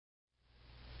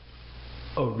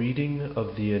A reading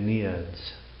of the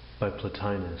Enneads by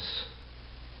Plotinus,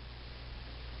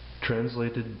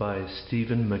 translated by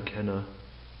Stephen MacKenna,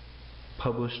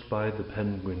 published by the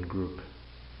Penguin Group.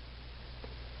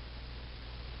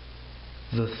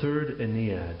 The Third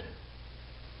Ennead,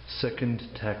 Second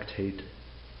Tractate,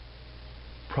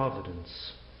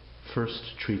 Providence, First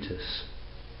Treatise.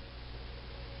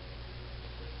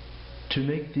 To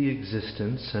make the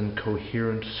existence and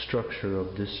coherent structure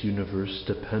of this universe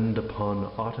depend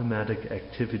upon automatic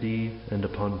activity and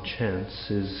upon chance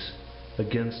is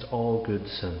against all good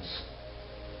sense.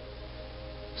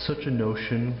 Such a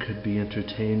notion could be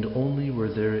entertained only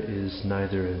where there is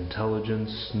neither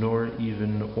intelligence nor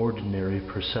even ordinary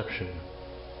perception,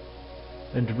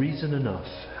 and reason enough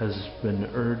has been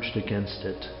urged against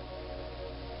it,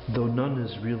 though none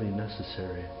is really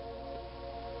necessary.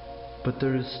 But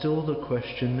there is still the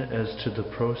question as to the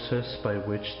process by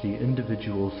which the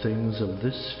individual things of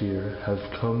this sphere have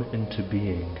come into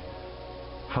being,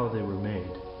 how they were made.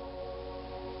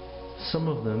 Some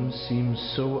of them seem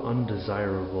so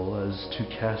undesirable as to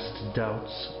cast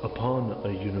doubts upon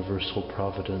a universal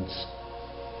providence,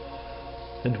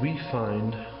 and we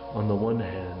find, on the one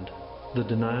hand, the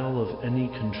denial of any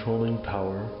controlling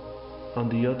power, on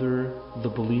the other, the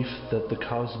belief that the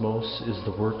cosmos is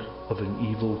the work of an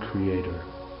evil creator.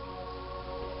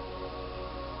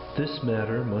 This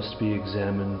matter must be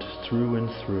examined through and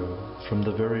through from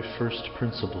the very first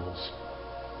principles.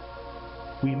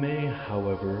 We may,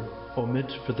 however, omit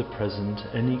for the present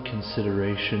any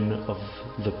consideration of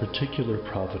the particular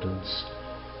providence,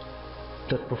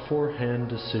 that beforehand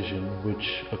decision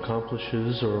which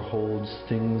accomplishes or holds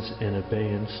things in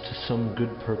abeyance to some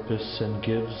good purpose and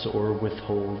gives or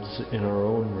withholds in our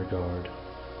own regard.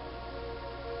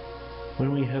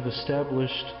 When we have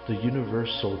established the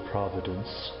universal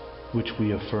providence, which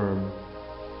we affirm,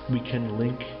 we can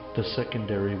link the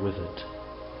secondary with it.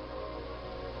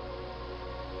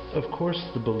 Of course,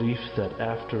 the belief that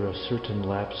after a certain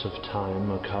lapse of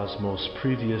time a cosmos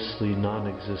previously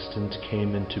non-existent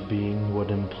came into being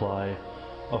would imply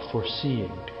a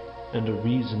foreseeing and a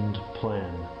reasoned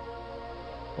plan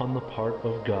on the part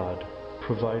of God,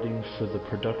 providing for the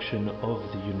production of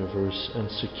the universe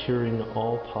and securing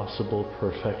all possible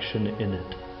perfection in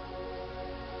it.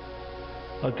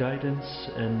 A guidance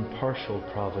and partial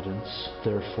providence,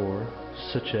 therefore,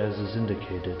 such as is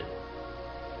indicated.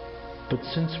 But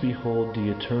since we hold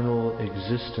the eternal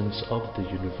existence of the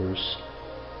universe,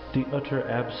 the utter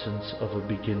absence of a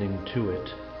beginning to it,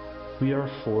 we are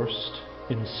forced,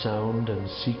 in sound and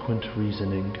sequent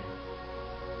reasoning,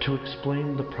 to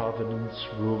explain the providence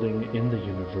ruling in the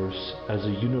universe as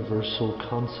a universal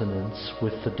consonance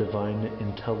with the divine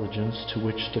intelligence to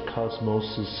which the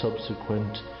cosmos is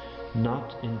subsequent,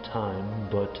 not in time,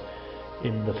 but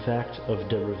in the fact of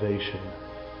derivation,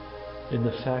 in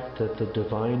the fact that the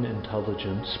divine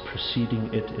intelligence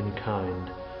preceding it in kind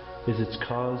is its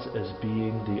cause as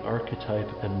being the archetype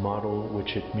and model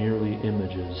which it merely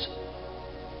images,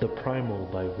 the primal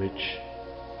by which,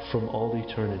 from all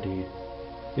eternity,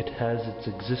 it has its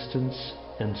existence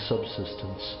and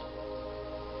subsistence.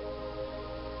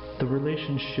 The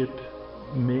relationship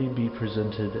may be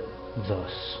presented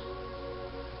thus.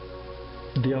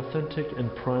 The authentic and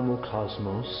primal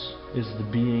cosmos is the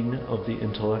being of the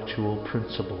intellectual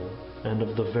principle and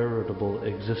of the veritable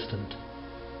existent.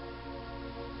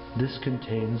 This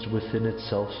contains within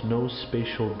itself no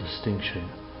spatial distinction,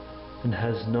 and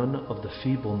has none of the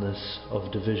feebleness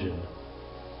of division,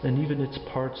 and even its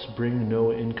parts bring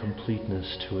no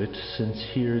incompleteness to it, since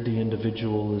here the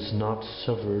individual is not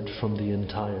severed from the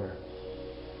entire.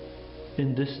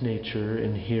 In this nature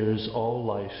inheres all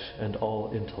life and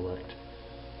all intellect,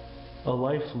 a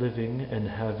life living and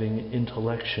having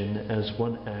intellection as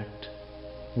one act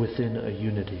within a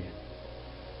unity.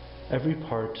 Every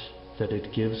part that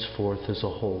it gives forth is a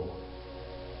whole.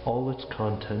 All its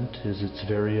content is its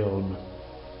very own,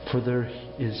 for there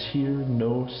is here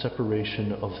no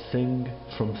separation of thing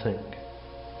from thing,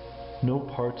 no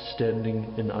part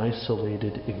standing in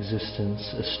isolated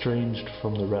existence estranged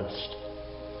from the rest,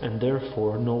 and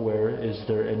therefore nowhere is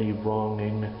there any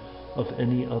wronging of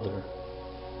any other,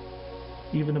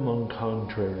 even among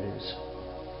contraries.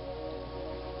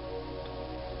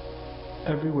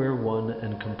 Everywhere one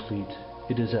and complete,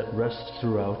 it is at rest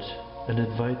throughout, and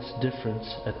invites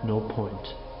difference at no point.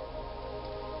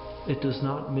 It does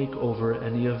not make over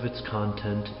any of its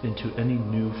content into any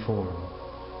new form.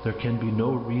 There can be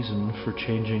no reason for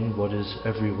changing what is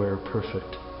everywhere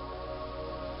perfect.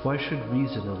 Why should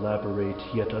reason elaborate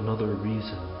yet another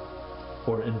reason,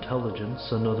 or intelligence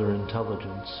another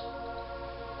intelligence?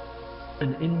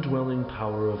 An indwelling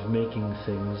power of making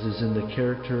things is in the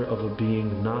character of a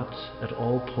being not at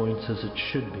all points as it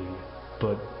should be,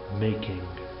 but making,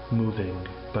 moving,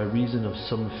 by reason of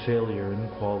some failure in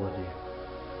quality.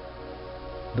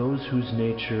 Those whose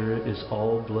nature is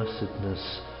all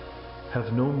blessedness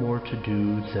have no more to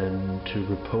do than to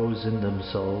repose in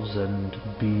themselves and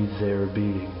be their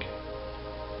being.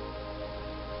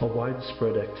 A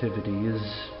widespread activity is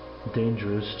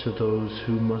dangerous to those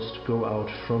who must go out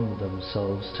from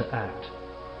themselves to act.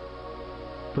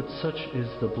 But such is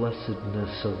the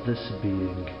blessedness of this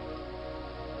being,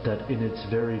 that in its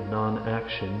very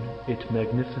non-action it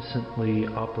magnificently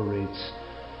operates,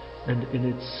 and in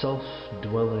its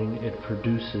self-dwelling it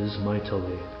produces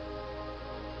mightily.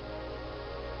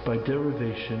 By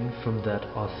derivation from that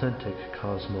authentic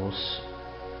cosmos,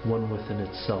 one within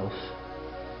itself,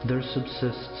 there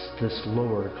subsists this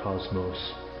lower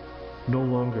cosmos, no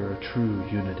longer a true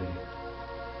unity.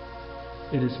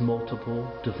 It is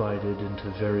multiple, divided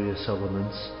into various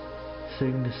elements,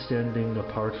 thing standing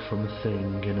apart from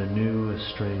thing in a new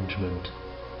estrangement.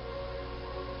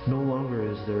 No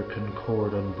longer is there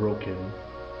concord unbroken.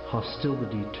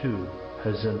 Hostility, too,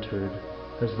 has entered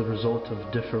as the result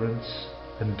of difference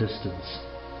and distance.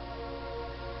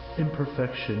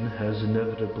 Imperfection has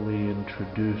inevitably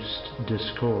introduced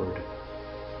discord.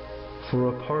 For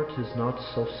a part is not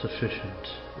self-sufficient,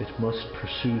 it must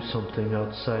pursue something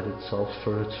outside itself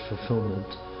for its fulfillment,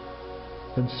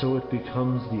 and so it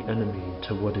becomes the enemy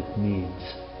to what it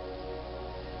needs.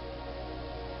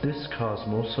 This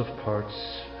cosmos of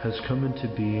parts has come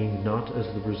into being not as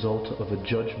the result of a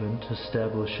judgment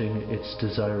establishing its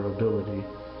desirability,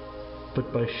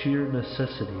 but by sheer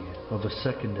necessity of a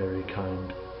secondary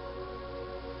kind.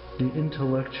 The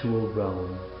intellectual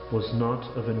realm was not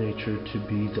of a nature to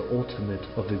be the ultimate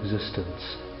of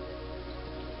existence.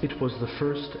 It was the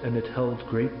first, and it held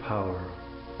great power,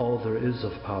 all there is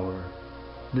of power.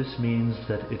 This means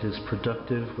that it is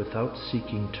productive without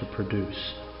seeking to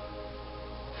produce.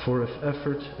 For if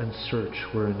effort and search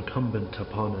were incumbent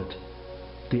upon it,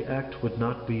 the act would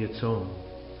not be its own,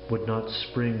 would not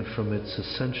spring from its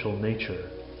essential nature.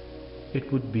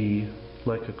 It would be,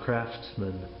 like a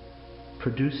craftsman,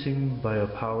 producing by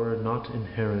a power not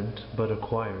inherent but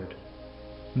acquired,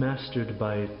 mastered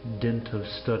by dint of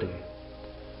study.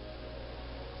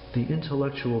 The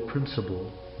intellectual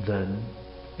principle, then,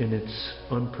 in its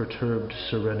unperturbed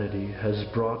serenity, has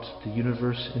brought the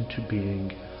universe into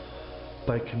being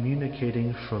by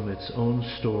communicating from its own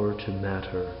store to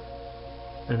matter,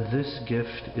 and this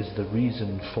gift is the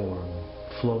reason form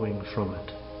flowing from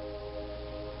it.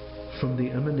 From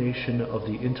the emanation of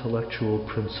the intellectual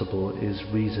principle is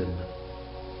reason,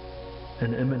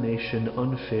 an emanation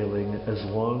unfailing as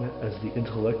long as the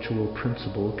intellectual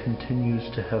principle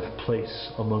continues to have place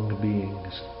among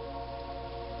beings.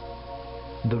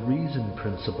 The reason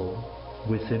principle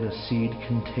within a seed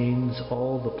contains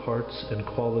all the parts and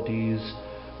qualities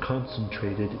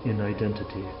concentrated in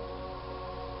identity.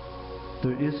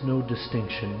 There is no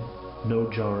distinction,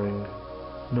 no jarring,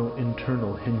 no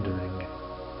internal hindering.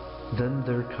 Then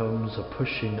there comes a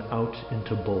pushing out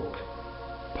into bulk.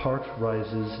 Part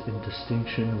rises in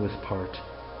distinction with part,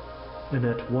 and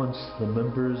at once the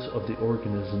members of the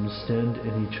organism stand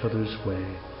in each other's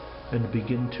way and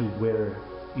begin to wear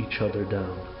each other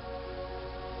down.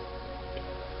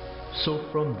 So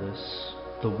from this,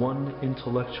 the one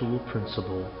intellectual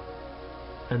principle,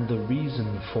 and the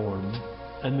reason form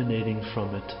emanating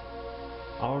from it,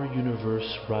 our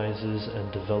universe rises and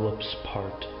develops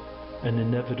part, and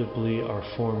inevitably are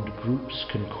formed groups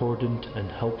concordant and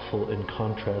helpful in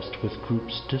contrast with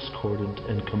groups discordant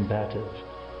and combative,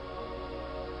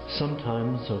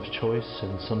 sometimes of choice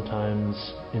and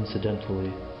sometimes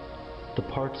incidentally. The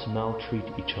parts maltreat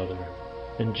each other,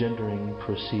 engendering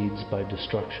proceeds by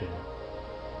destruction.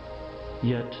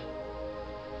 Yet,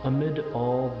 amid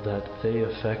all that they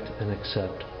affect and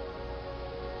accept,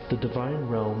 the divine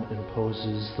realm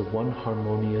imposes the one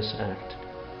harmonious act.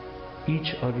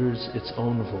 Each utters its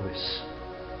own voice,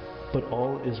 but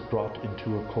all is brought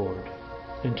into accord,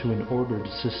 into an ordered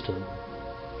system,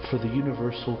 for the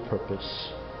universal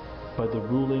purpose, by the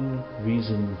ruling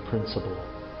reason principle.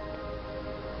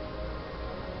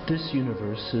 This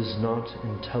universe is not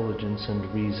intelligence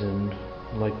and reason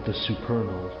like the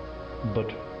supernal, but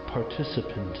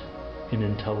participant in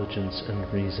intelligence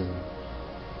and reason.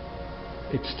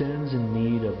 It stands in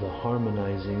need of the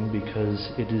harmonizing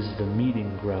because it is the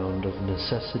meeting ground of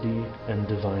necessity and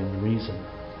divine reason.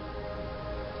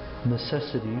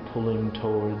 Necessity pulling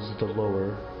towards the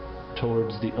lower,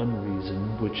 towards the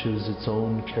unreason, which is its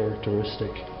own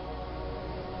characteristic.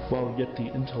 while yet the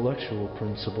intellectual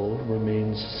principle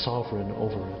remains sovereign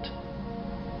over it.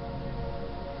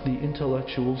 The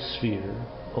intellectual sphere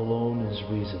alone is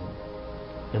reason,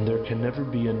 and there can never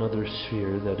be another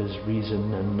sphere that is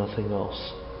reason and nothing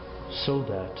else, so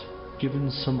that,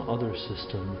 given some other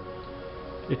system,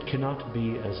 it cannot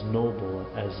be as noble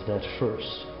as that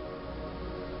first.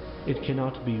 It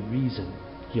cannot be reason,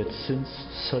 yet since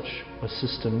such a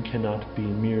system cannot be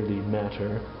merely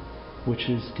matter, which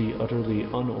is the utterly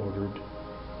unordered,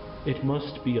 it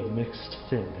must be a mixed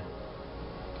thing.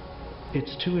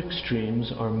 Its two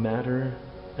extremes are matter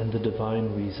and the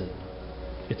divine reason.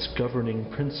 Its governing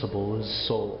principle is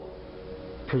soul,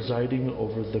 presiding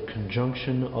over the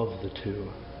conjunction of the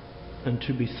two, and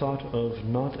to be thought of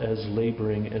not as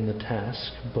laboring in the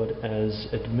task, but as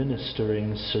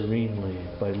administering serenely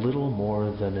by little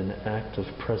more than an act of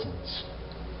presence.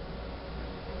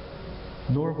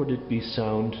 Nor would it be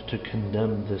sound to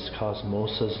condemn this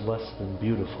cosmos as less than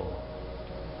beautiful,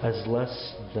 as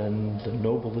less than the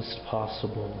noblest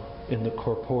possible in the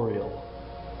corporeal,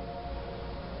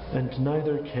 and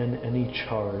neither can any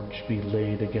charge be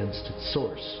laid against its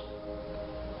source.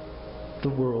 The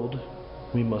world,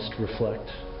 we must reflect,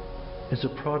 is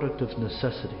a product of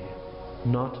necessity,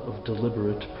 not of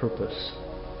deliberate purpose.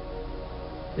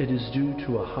 It is due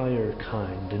to a higher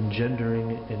kind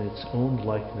engendering in its own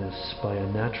likeness by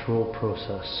a natural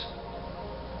process.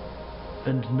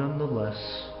 And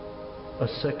nonetheless, a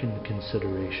second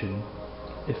consideration,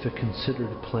 if a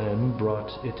considered plan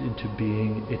brought it into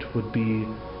being, it would be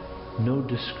no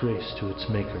disgrace to its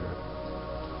maker,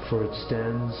 for it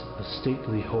stands a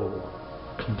stately whole,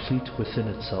 complete within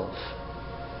itself,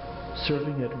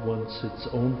 serving at once its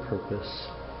own purpose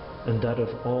and that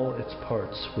of all its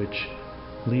parts, which,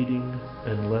 leading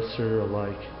and lesser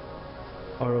alike,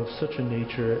 are of such a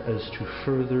nature as to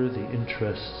further the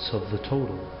interests of the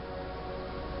total.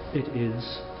 It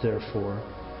is, therefore,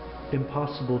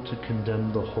 impossible to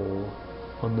condemn the whole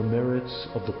on the merits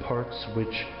of the parts,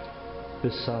 which,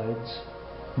 besides,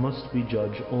 must be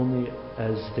judged only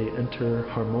as they enter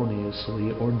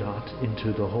harmoniously or not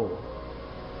into the whole,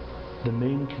 the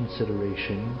main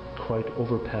consideration quite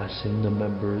overpassing the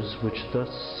members which thus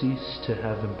cease to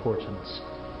have importance.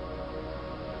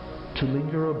 To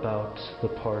linger about the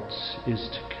parts is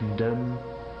to condemn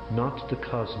not the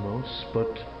cosmos,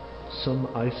 but some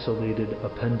isolated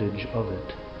appendage of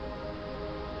it.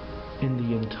 In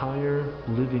the entire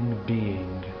living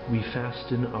being we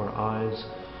fasten our eyes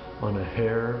on a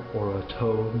hair or a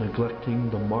toe, neglecting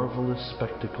the marvelous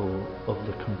spectacle of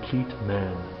the complete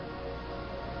man.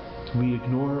 We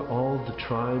ignore all the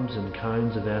tribes and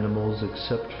kinds of animals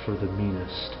except for the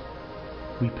meanest.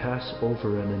 We pass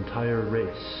over an entire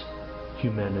race,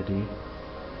 humanity,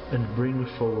 and bring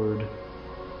forward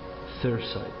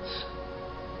Thersites.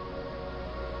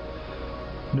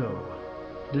 No,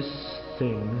 this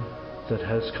thing that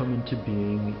has come into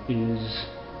being is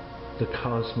the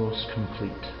cosmos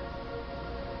complete.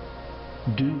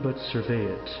 Do but survey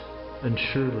it, and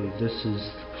surely this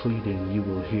is the pleading you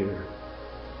will hear.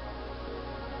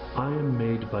 I am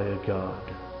made by a God.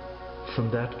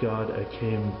 From that God I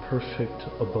came perfect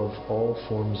above all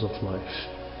forms of life,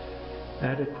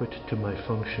 adequate to my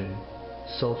function,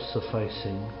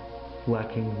 self-sufficing,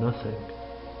 lacking nothing.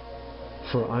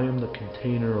 For I am the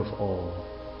container of all,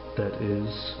 that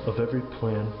is, of every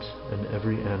plant and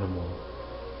every animal,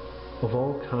 of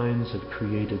all kinds of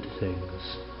created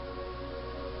things,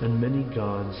 and many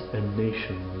gods and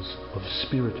nations of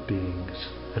spirit beings,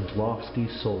 and lofty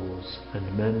souls,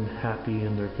 and men happy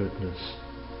in their goodness.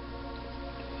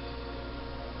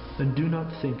 And do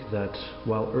not think that,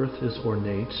 while earth is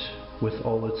ornate with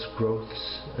all its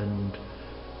growths and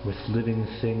with living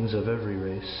things of every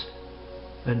race,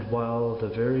 and while the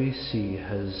very sea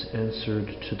has answered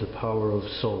to the power of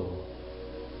soul,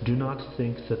 do not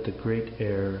think that the great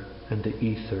air and the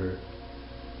ether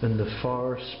and the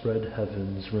far spread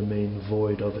heavens remain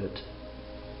void of it.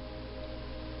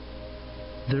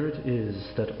 There it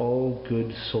is that all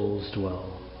good souls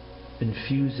dwell,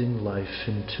 infusing life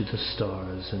into the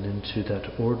stars and into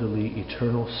that orderly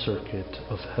eternal circuit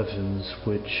of heavens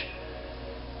which,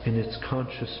 in its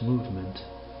conscious movement,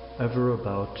 ever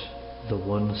about the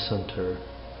one center,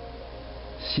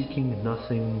 seeking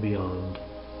nothing beyond,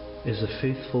 is a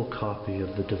faithful copy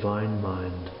of the divine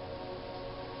mind,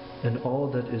 and all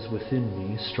that is within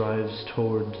me strives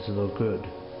towards the good,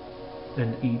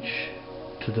 and each,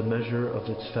 to the measure of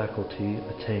its faculty,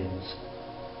 attains.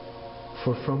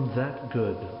 For from that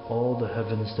good all the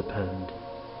heavens depend,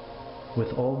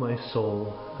 with all my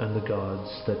soul and the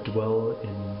gods that dwell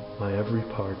in my every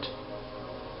part,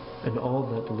 and all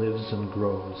that lives and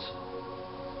grows.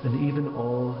 and even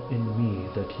all in me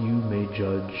that you may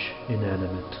judge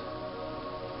inanimate.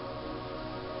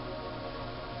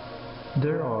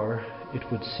 There are, it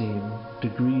would seem,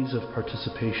 degrees of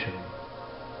participation.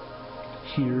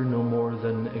 Here no more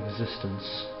than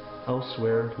existence,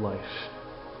 elsewhere life,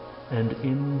 and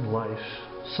in life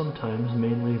sometimes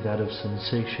mainly that of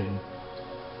sensation,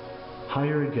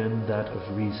 higher again that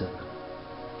of reason,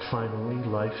 finally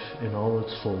life in all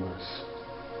its fullness.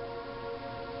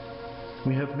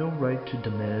 We have no right to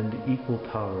demand equal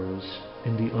powers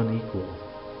in the unequal.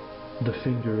 The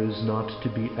finger is not to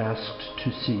be asked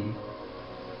to see.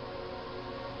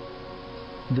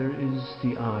 There is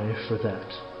the eye for that.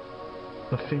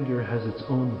 A finger has its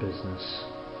own business,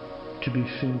 to be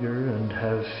finger and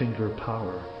have finger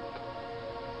power.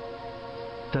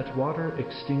 That water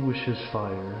extinguishes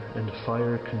fire and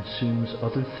fire consumes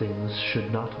other things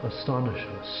should not astonish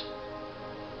us.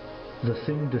 The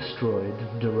thing destroyed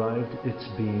derived its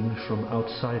being from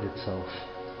outside itself.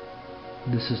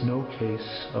 This is no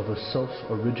case of a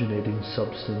self-originating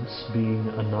substance being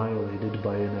annihilated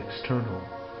by an external.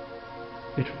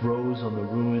 It rose on the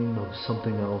ruin of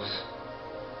something else,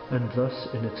 and thus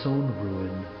in its own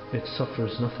ruin it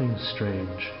suffers nothing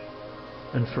strange,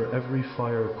 and for every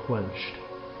fire quenched,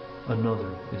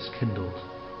 another is kindled.